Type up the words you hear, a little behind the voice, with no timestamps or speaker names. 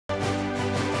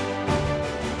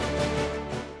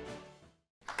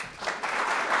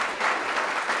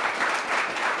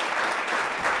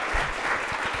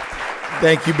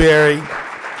Thank you, Barry.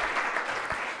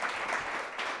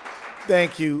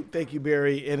 Thank you,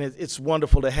 Barry. And it's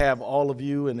wonderful to have all of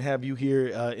you and have you here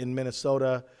in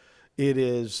Minnesota. It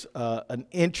is an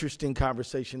interesting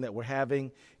conversation that we're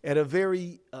having at a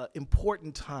very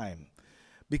important time,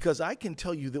 because I can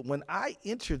tell you that when I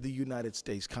entered the United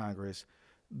States Congress,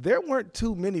 there weren't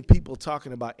too many people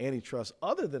talking about antitrust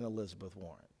other than Elizabeth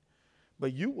Warren.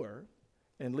 But you were,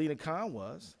 and Lena Khan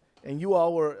was, and you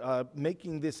all were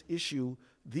making this issue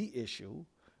the issue.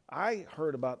 I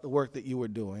heard about the work that you were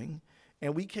doing,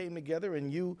 and we came together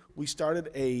and we started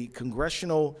a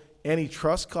congressional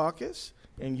antitrust caucus,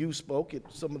 and you spoke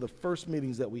at some of the first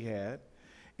meetings that we had.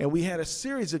 And we had a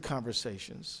series of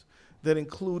conversations that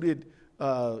included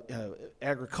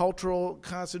agricultural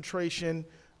concentration,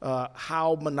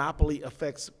 how monopoly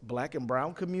affects black and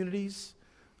brown communities,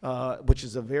 which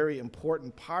is a very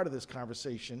important part of this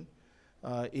conversation.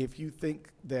 If you think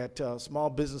that small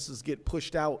businesses get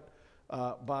pushed out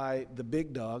by the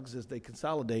big dogs as they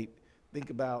consolidate,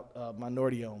 think about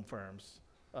minority-owned firms.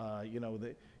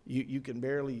 You can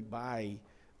barely buy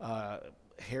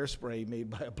hairspray made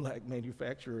by a black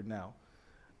manufacturer now.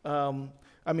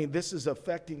 I mean, this is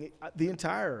affecting the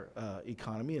entire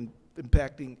economy and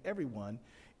impacting everyone,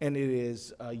 and it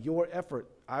is your effort,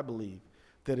 I believe,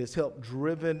 that has helped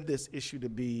driven this issue to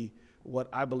be what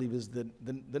I believe is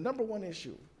the number one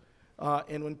issue.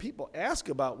 And when people ask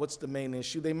about what's the main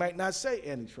issue, they might not say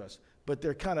antitrust, but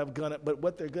they're kind of but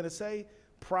what they're gonna say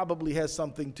probably has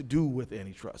something to do with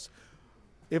antitrust.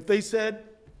 If they said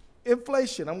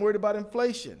inflation, I'm worried about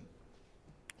inflation,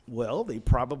 well, they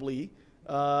probably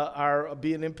are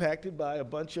being impacted by a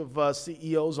bunch of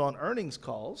CEOs on earnings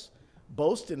calls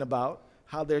boasting about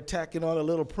how they're tacking on a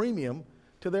little premium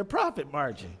to their profit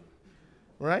margin,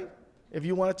 right? If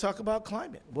you want to talk about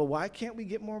climate, well, why can't we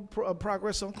get more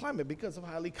progress on climate? Because of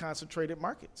highly concentrated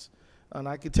markets. And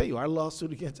I can tell you, our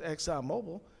lawsuit against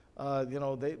ExxonMobil,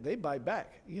 they bite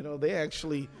back. They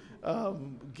actually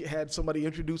had somebody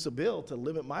introduce a bill to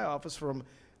limit my office from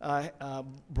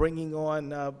bringing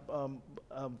on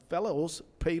fellows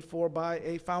paid for by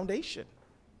a foundation,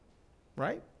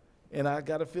 right? And I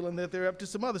got a feeling that they're up to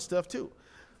some other stuff too.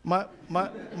 My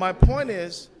point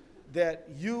is that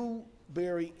you,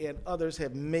 Barry, and others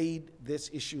have made this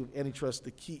issue of antitrust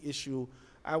the key issue.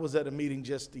 I was at a meeting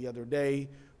just the other day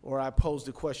where I posed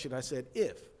a question. I said,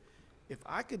 if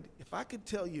I could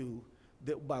tell you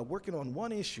that by working on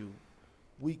one issue,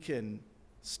 we can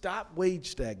stop wage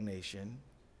stagnation,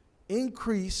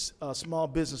 increase small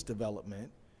business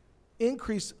development,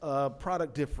 increase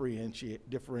product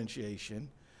differentiation,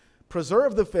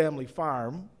 preserve the family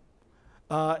farm,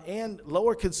 and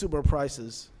lower consumer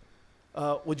prices,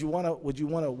 would you want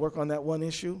to work on that one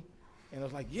issue? And I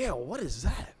was like, yeah, what is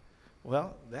that?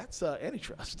 Well, that's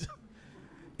antitrust.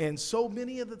 And so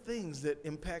many of the things that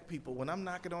impact people, when I'm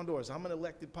knocking on doors, I'm an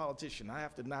elected politician, I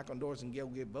have to knock on doors and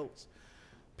get votes.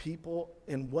 People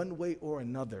in one way or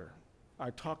another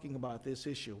are talking about this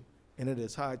issue, and it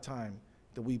is high time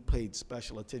that we paid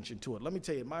special attention to it. Let me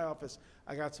tell you, in my office,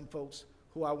 I got some folks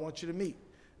who I want you to meet.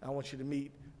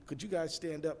 Could you guys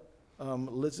stand up?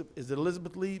 Is it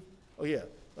Elizabeth Lee? Oh yeah,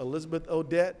 Elizabeth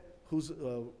Odette, who's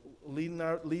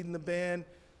leading the band,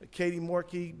 Katie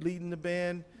Morkey leading the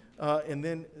band, and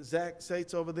then Zach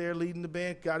Seitz over there leading the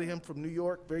band, got him from New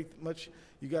York, very much,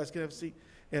 you guys can have a seat.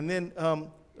 And then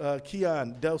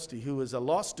Keon Delsty, who is a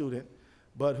law student,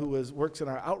 but who works in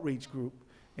our outreach group,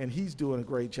 and he's doing a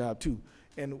great job too.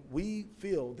 And we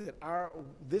feel that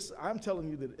I'm telling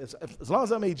you that as long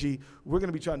as I'm AG, we're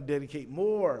gonna be trying to dedicate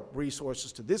more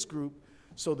resources to this group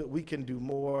so that we can do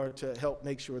more to help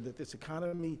make sure that this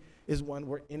economy is one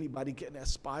where anybody can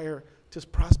aspire to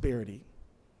prosperity.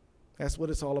 That's what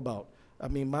it's all about. I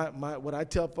mean, what I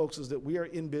tell folks is that we are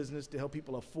in business to help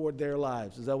people afford their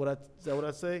lives. Is that what I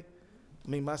say? I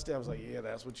mean, my staff was like, yeah,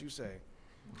 that's what you say.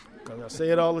 Because I say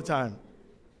it all the time.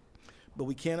 But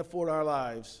we can't afford our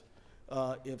lives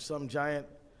if some giant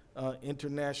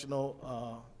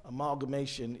international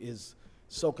amalgamation is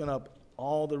soaking up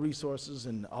all the resources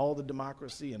and all the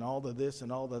democracy and all the this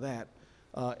and all the that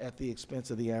at the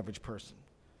expense of the average person.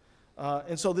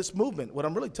 And so this movement, what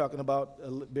I'm really talking about,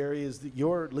 Barry, is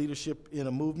your leadership in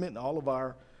a movement and all of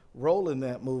our role in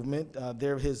that movement.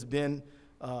 There has been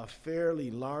a fairly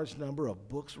large number of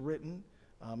books written.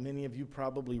 Many of you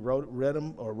probably read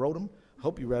them.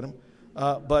 Hope you read them.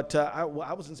 But I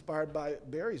was inspired by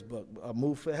Barry's book,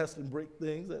 Move Fast and Break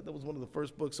Things. That was one of the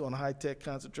first books on high-tech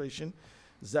concentration.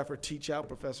 Professor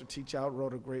Teachout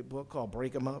wrote a great book called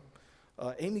Break 'em Up.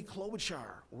 Amy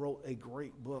Klobuchar wrote a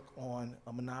great book on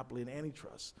a monopoly and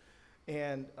antitrust.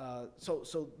 And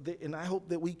and I hope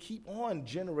that we keep on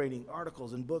generating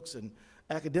articles and books and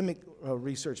academic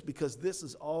research, because this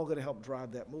is all going to help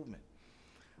drive that movement.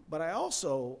 But I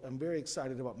also am very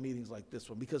excited about meetings like this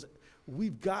one, because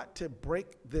we've got to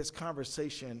break this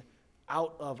conversation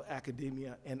out of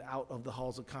academia and out of the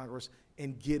halls of Congress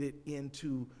and get it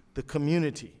into the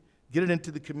community. Get it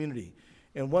into the community.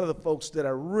 And one of the folks that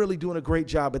are really doing a great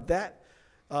job at that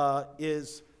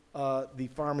is the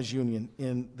Farmers Union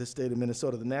in the state of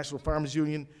Minnesota. The National Farmers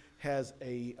Union has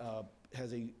a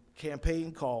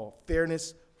campaign called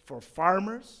Fairness for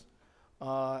Farmers.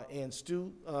 And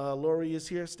Stu Laurie is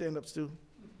here. Stand up, Stu.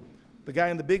 The guy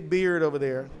in the big beard over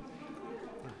there.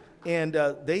 And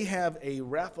they have a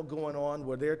raffle going on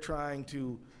where they're trying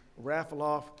to raffle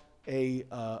off a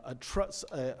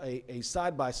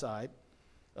side-by-side,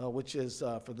 which is,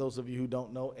 for those of you who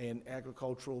don't know, an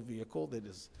agricultural vehicle that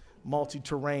is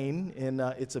multi-terrain in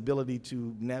its ability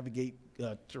to navigate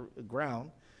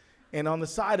ground. And on the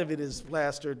side of it is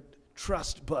plastered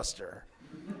Trust Buster.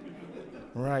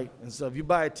 Right, and so if you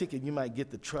buy a ticket, you might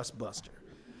get the Trust Buster.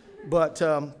 But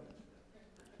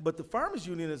the Farmers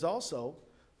Union has also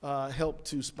helped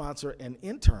to sponsor an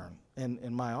intern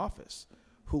in my office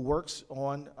who works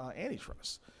on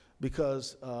antitrust,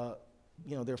 because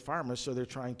they're farmers, so they're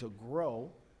trying to grow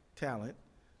talent,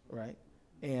 right?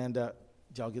 And did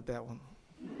y'all get that one?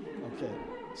 Okay,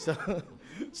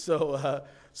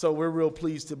 so we're real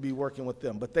pleased to be working with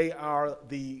them. But they are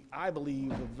I believe,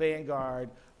 the vanguard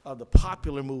of the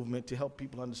popular movement to help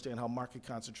people understand how market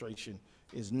concentration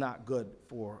is not good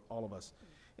for all of us.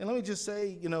 And let me just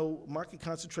say, market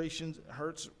concentration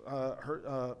hurts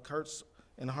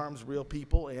and harms real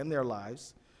people and their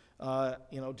lives.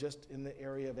 Just in the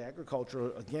area of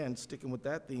agriculture, again, sticking with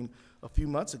that theme, a few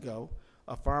months ago,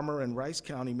 a farmer in Rice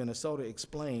County, Minnesota,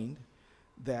 explained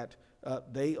that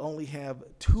they only have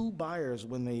 2 buyers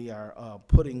when they are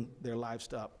putting their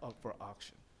livestock up for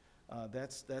auction.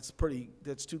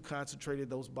 That's too concentrated.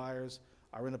 Those buyers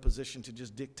are in a position to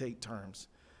just dictate terms.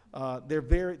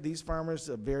 These farmers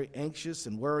are very anxious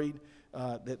and worried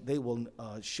that they will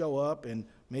show up and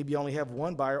maybe only have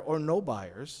 1 buyer or no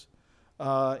buyers,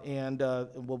 and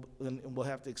we'll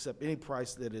have to accept any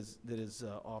price that is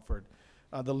offered.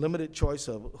 The limited choice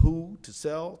of who to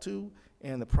sell to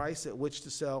and the price at which to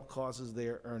sell causes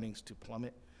their earnings to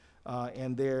plummet.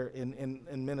 And there in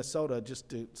Minnesota, just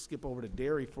to skip over to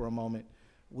dairy for a moment,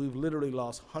 we've literally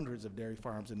lost hundreds of dairy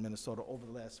farms in Minnesota over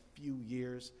the last few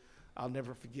years. I'll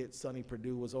never forget Sonny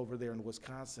Perdue was over there in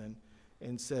Wisconsin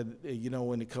and said,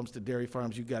 when it comes to dairy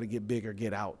farms, you got to get big or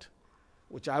get out,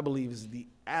 which I believe is the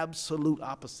absolute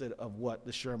opposite of what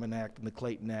the Sherman Act and the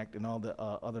Clayton Act and all the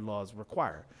other laws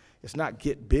require. It's not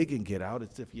get big and get out.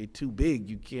 It's if you're too big,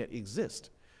 you can't exist.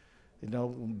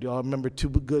 Do y'all remember too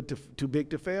big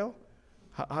to fail?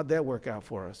 How'd that work out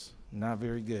for us? Not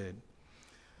very good.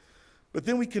 But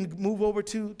then we can move over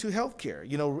to healthcare.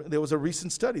 There was a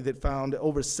recent study that found that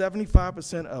over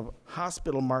 75% of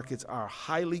hospital markets are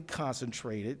highly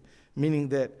concentrated, meaning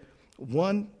that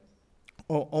one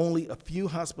or only a few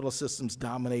hospital systems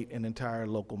dominate an entire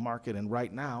local market. And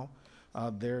right now,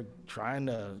 they're trying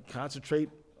to concentrate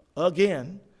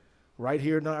again right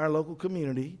here in our local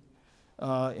community.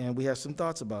 And we have some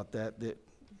thoughts about that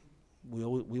we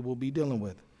will be dealing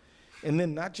with. And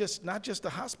then not just the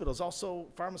hospitals, also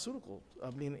pharmaceuticals. I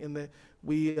mean,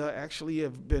 we actually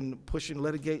have been pushing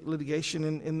litigation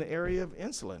in the area of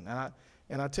insulin.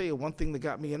 And I tell you, one thing that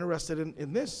got me interested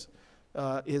in this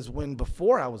is when,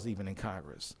 before I was even in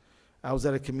Congress, I was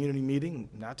at a community meeting,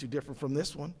 not too different from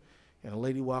this one, and a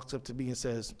lady walks up to me and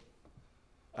says,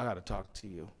 "I got to talk to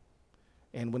you."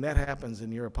 And when that happens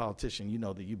and you're a politician, you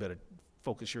know that you better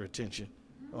focus your attention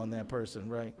on that person,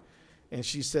 right? And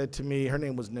she said to me, her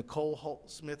name was Nicole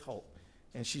Smith Holt,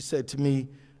 and she said to me,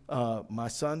 my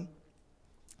son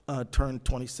turned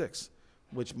 26,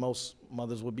 which most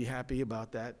mothers would be happy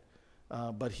about that.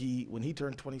 But when he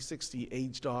turned 26, he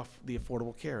aged off the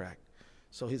Affordable Care Act.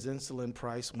 So his insulin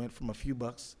price went from a few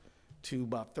bucks to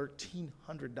about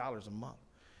 $1,300 a month.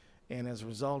 And as a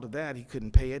result of that, he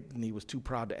couldn't pay it, and he was too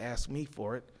proud to ask me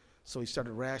for it. So he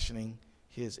started rationing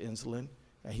his insulin.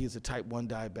 And he is a type 1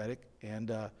 diabetic,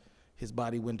 and his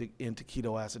body went into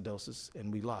ketoacidosis,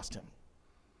 and we lost him.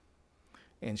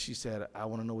 And she said, "I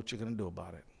want to know what you're going to do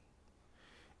about it."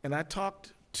 And I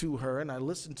talked to her, and I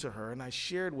listened to her, and I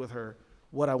shared with her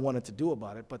what I wanted to do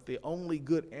about it. But the only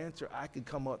good answer I could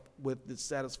come up with that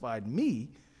satisfied me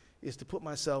is to put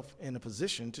myself in a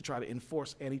position to try to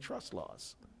enforce antitrust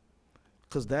laws,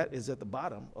 because that is at the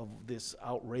bottom of this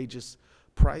outrageous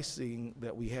pricing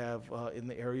that we have in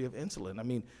the area of insulin. I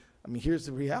mean, I mean, here's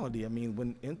the reality. I mean,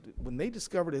 when they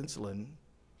discovered insulin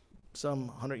some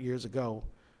 100 years ago,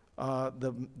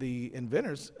 the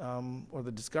inventors or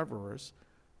the discoverers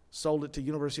sold it to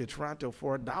University of Toronto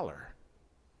for $1.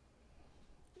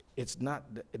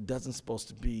 It doesn't supposed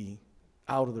to be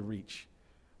out of the reach.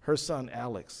 Her son,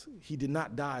 Alex, he did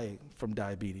not die from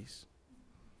diabetes.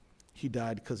 He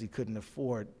died because he couldn't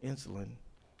afford insulin.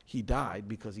 He died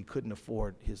because he couldn't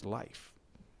afford his life.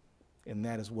 And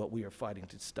that is what we are fighting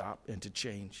to stop and to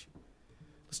change.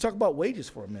 Let's talk about wages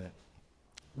for a minute.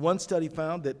 One study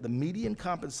found that the median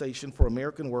compensation for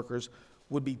American workers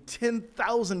would be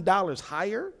 $10,000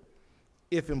 higher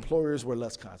if employers were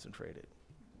less concentrated.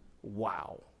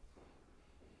 Wow.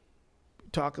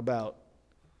 Talk about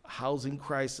housing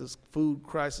crisis, food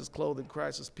crisis, clothing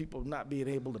crisis, people not being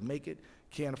able to make it,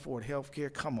 can't afford health care.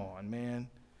 Come on, man.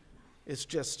 It's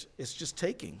just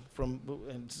taking from,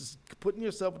 and just putting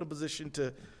yourself in a position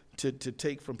to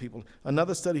take from people.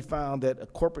 Another study found that a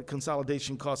corporate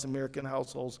consolidation costs American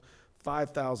households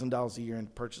 $5,000 a year in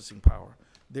purchasing power.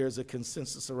 There's a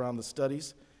consensus around the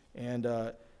studies, and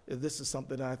this is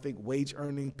something that I think wage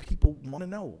earning people want to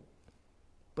know,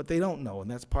 but they don't know,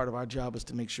 and that's part of our job, is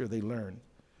to make sure they learn.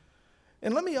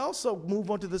 And let me also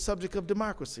move on to the subject of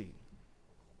democracy,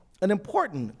 an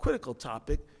important, critical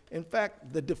topic, in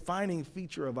fact, the defining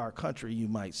feature of our country, you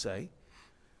might say.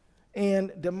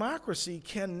 And democracy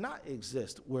cannot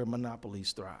exist where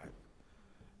monopolies thrive.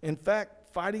 In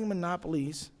fact, fighting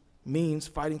monopolies means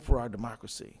fighting for our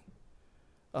democracy.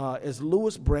 As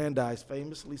Louis Brandeis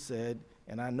famously said,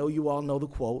 and I know you all know the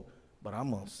quote, but I'm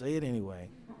going to say it anyway.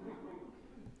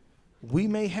 We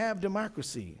may have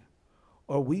democracy,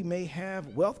 or we may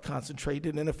have wealth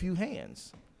concentrated in a few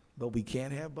hands, but we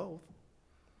can't have both.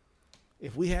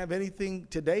 If we have anything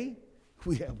today,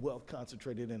 we have wealth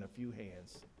concentrated in a few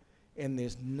hands. And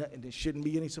there shouldn't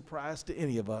be any surprise to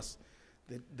any of us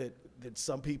that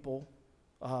some people,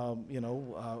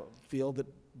 feel that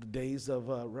the days of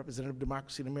representative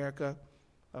democracy in America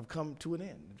have come to an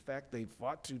end. In fact, they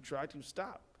fought to try to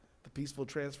stop the peaceful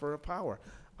transfer of power.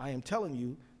 I am telling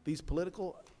you, these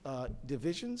political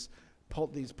divisions,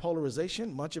 these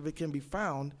polarization, much of it can be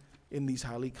found in these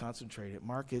highly concentrated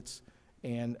markets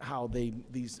and how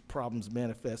these problems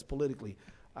manifest politically.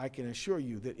 I can assure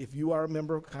you that if you are a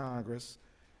member of Congress,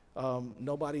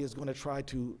 nobody is going to try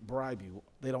to bribe you.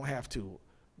 They don't have to.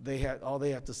 All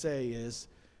they have to say is,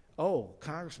 "Oh,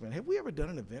 Congressman, have we ever done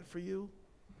an event for you?"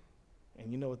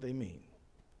 And you know what they mean.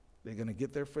 They're going to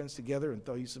get their friends together and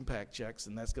throw you some PAC checks,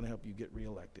 and that's going to help you get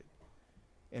reelected.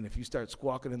 And if you start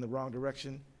squawking in the wrong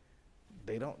direction,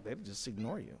 they just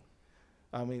ignore you.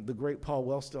 I mean, the great Paul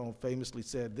Wellstone famously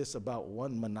said this about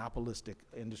one monopolistic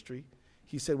industry.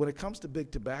 He said, when it comes to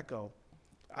big tobacco,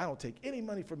 I don't take any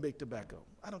money from big tobacco.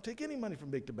 I don't take any money from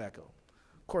big tobacco.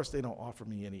 Of course, they don't offer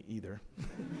me any either.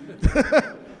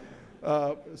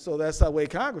 So that's the way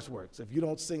Congress works. If you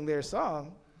don't sing their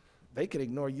song, they can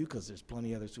ignore you because there's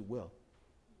plenty others who will.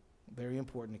 Very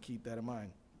important to keep that in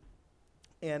mind.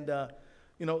 And,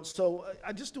 so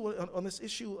I just do on this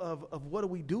issue of what do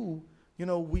we do.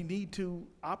 We need to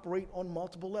operate on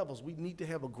multiple levels. We need to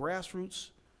have a grassroots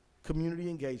community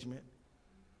engagement.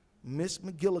 Ms.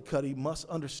 McGillicuddy must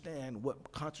understand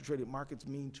what concentrated markets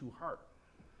mean to her.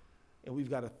 And we've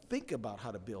got to think about how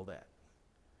to build that.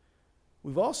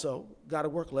 We've also got to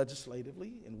work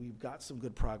legislatively, and we've got some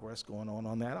good progress going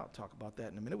on that. I'll talk about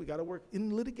that in a minute. We've got to work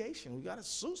in litigation. We've got to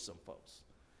sue some folks.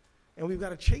 And we've got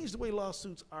to change the way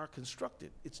lawsuits are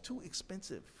constructed. It's too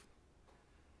expensive.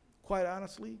 Quite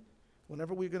honestly,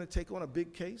 whenever we're going to take on a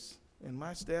big case, and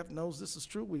my staff knows this is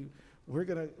true, we're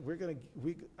going to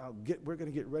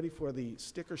get ready for the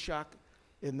sticker shock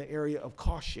in the area of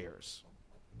cost shares.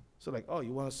 So like, oh,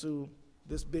 you want to sue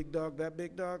this big dog, that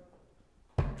big dog?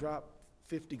 Drop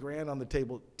 50 grand on the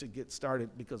table to get started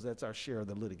because that's our share of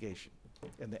the litigation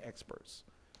and the experts.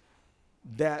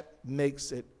 That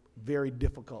makes it very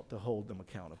difficult to hold them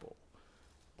accountable.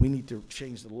 We need to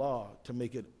change the law to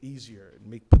make it easier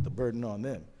and put the burden on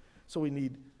them. So we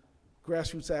need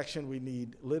grassroots action, we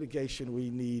need litigation, we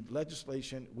need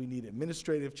legislation, we need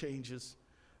administrative changes,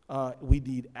 we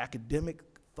need academic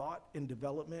thought and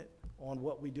development on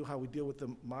what we do, how we deal with the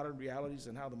modern realities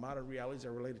and how the modern realities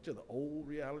are related to the old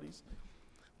realities.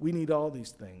 We need all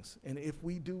these things. And if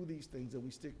we do these things and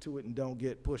we stick to it and don't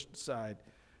get pushed aside,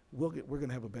 we're going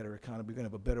to have a better economy, we're going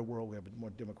to have a better world, we have a more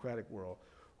democratic world,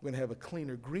 we're going to have a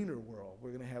cleaner, greener world,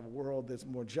 we're going to have a world that's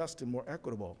more just and more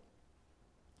equitable.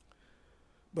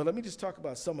 But let me just talk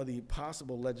about some of the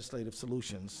possible legislative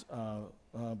solutions.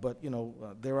 But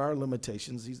there are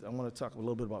limitations. I want to talk a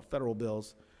little bit about federal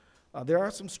bills. There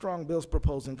are some strong bills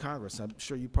proposed in Congress. I'm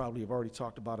sure you probably have already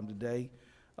talked about them today,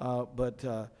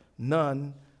 but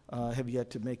none have yet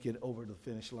to make it over the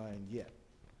finish line yet.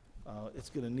 It's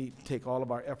going to need to take all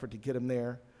of our effort to get them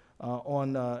there.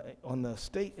 On the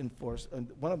state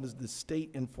one of them is the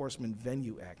State Enforcement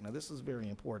Venue Act. Now, this is very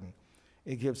important.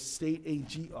 It gives state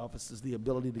AG offices the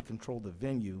ability to control the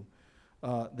venue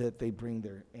that they bring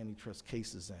their antitrust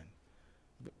cases in.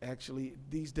 Actually,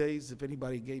 these days, if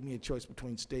anybody gave me a choice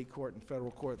between state court and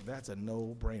federal court, that's a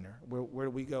no-brainer. Where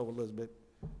do we go, Elizabeth?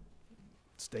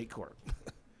 State court.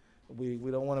 We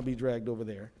don't want to be dragged over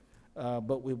there.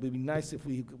 But it would be nice if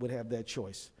we would have that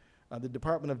choice. The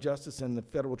Department of Justice and the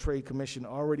Federal Trade Commission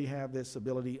already have this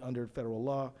ability under federal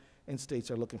law, and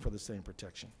states are looking for the same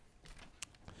protection.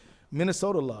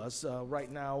 Minnesota laws,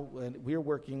 right now, we're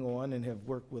working on and have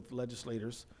worked with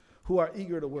legislators who are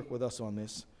eager to work with us on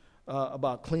this,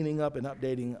 about cleaning up and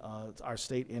updating our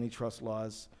state antitrust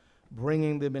laws,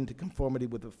 bringing them into conformity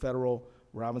with the federal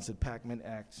Robinson-Packman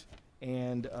Act,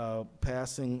 and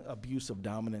passing abuse of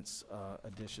dominance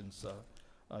additions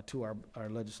to our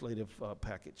legislative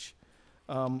package.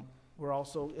 We're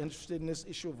also interested in this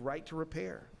issue of right to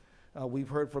repair. We've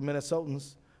heard from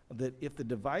Minnesotans that if the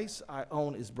device I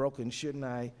own is broken, shouldn't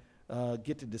I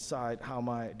get to decide how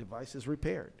my device is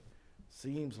repaired?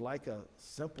 Seems like a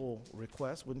simple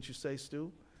request, wouldn't you say,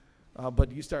 Stu? But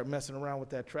you start messing around with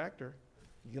that tractor,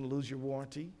 you're gonna lose your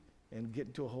warranty and get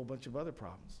into a whole bunch of other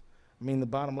problems. I mean, the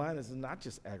bottom line is it's not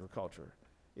just agriculture,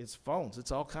 it's phones,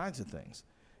 it's all kinds of things.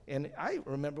 And I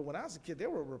remember when I was a kid, there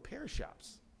were repair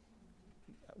shops.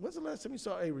 When's the last time you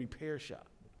saw a repair shop?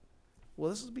 Well,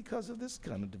 this is because of this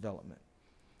kind of development.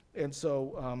 And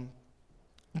so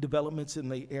developments in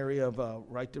the area of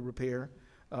right to repair,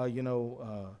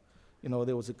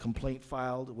 there was a complaint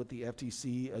filed with the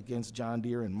FTC against John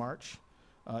Deere in March.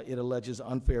 It alleges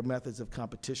unfair methods of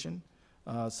competition,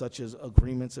 such as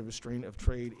agreements of restraint of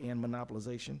trade and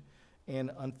monopolization,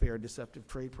 and unfair deceptive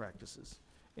trade practices.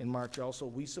 In March also,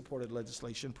 we supported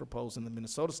legislation proposed in the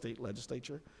Minnesota State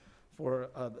Legislature for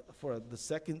the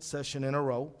second session in a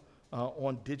row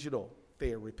on digital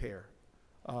fair repair.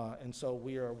 And so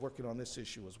we are working on this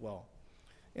issue as well.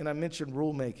 And I mentioned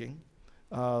rulemaking.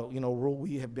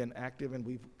 We have been active and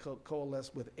we've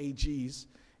coalesced with AGs.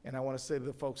 And I want to say to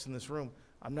the folks in this room,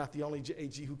 I'm not the only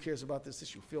AG who cares about this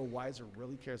issue. Phil Weiser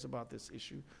really cares about this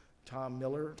issue. Tom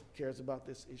Miller cares about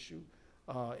this issue.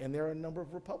 And there are a number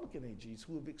of Republican AGs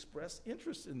who have expressed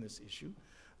interest in this issue,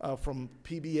 from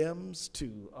PBMs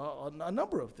to a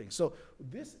number of things. So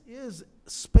this is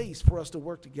space for us to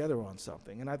work together on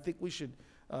something, and I think we should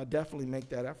definitely make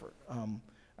that effort.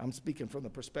 I'm speaking from the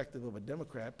perspective of a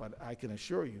Democrat, but I can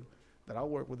assure you that I'll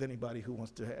work with anybody who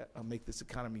wants to make this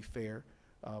economy fair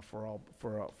for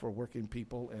working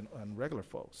people and regular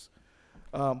folks.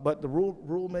 But the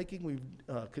rulemaking, we've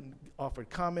offered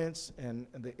comments and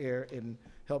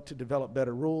helped to develop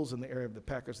better rules in the area of the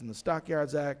Packers and the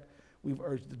Stockyards Act. We've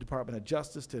urged the Department of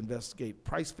Justice to investigate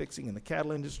price fixing in the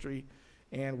cattle industry,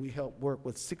 and we helped work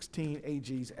with 16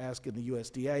 AGs asking the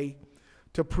USDA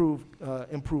to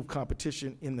improve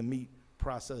competition in the meat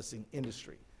processing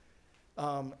industry.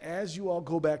 As you all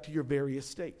go back to your various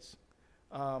states,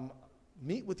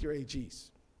 meet with your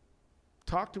AGs.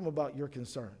 Talk to them about your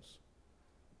concerns.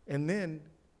 And then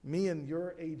me and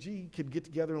your AG could get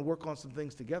together and work on some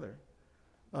things together.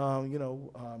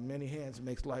 Many hands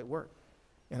makes light work.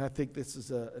 And I think this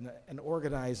is an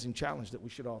organizing challenge that we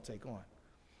should all take on.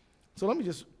 So let me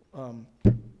just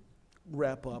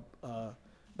wrap up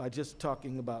by just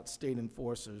talking about state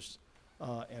enforcers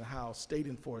and how state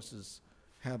enforcers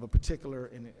have a particular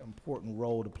and important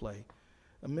role to play.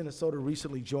 Minnesota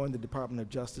recently joined the Department of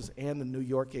Justice and the New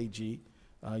York AG.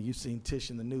 You've seen Tish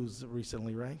in the news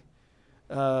recently, right?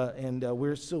 And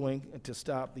we're suing to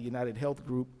stop the United Health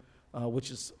Group,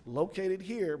 which is located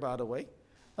here, by the way,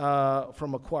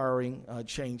 from acquiring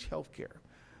Change Healthcare.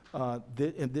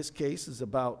 In this case is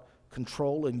about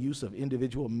control and use of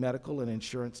individual medical and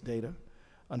insurance data.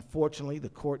 Unfortunately, the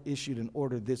court issued an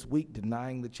order this week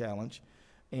denying the challenge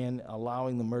and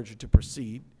allowing the merger to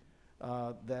proceed.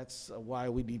 That's why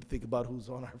we need to think about who's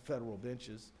on our federal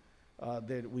benches,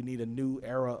 that we need a new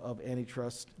era of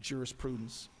antitrust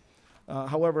jurisprudence.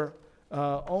 However,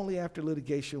 only after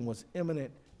litigation was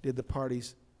imminent did the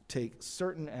parties take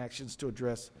certain actions to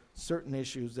address certain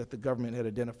issues that the government had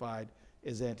identified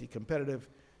as anti-competitive,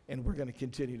 and we're going to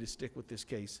continue to stick with this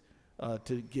case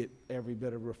to get every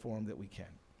bit of reform that we can.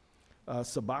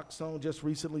 Suboxone just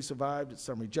recently survived its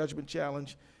summary judgment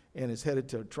challenge and is headed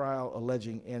to trial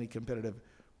alleging anti-competitive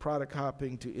product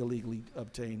hopping to illegally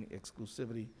obtain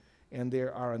exclusivity. And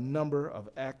there are a number of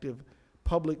active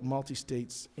public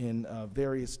multi-states in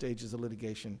various stages of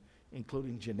litigation,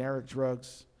 including generic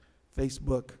drugs,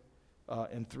 Facebook,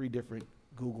 and 3 different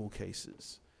Google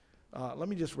cases. Let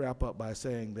me just wrap up by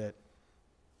saying that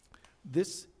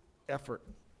this effort,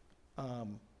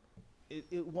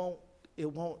 it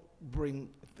won't bring,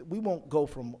 we won't go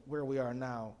from where we are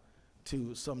now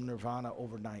to some nirvana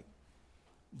overnight.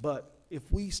 But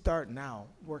if we start now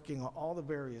working on all the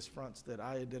various fronts that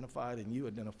I identified and you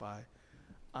identify,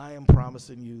 I am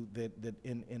promising you that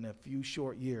in a few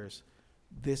short years,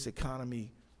 this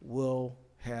economy will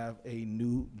have a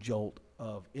new jolt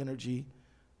of energy,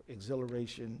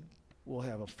 exhilaration, we'll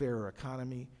have a fairer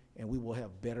economy, and we will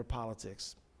have better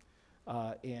politics.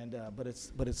 But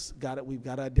we've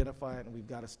got to identify it, and we've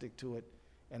got to stick to it,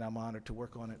 and I'm honored to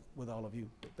work on it with all of you.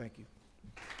 Thank you.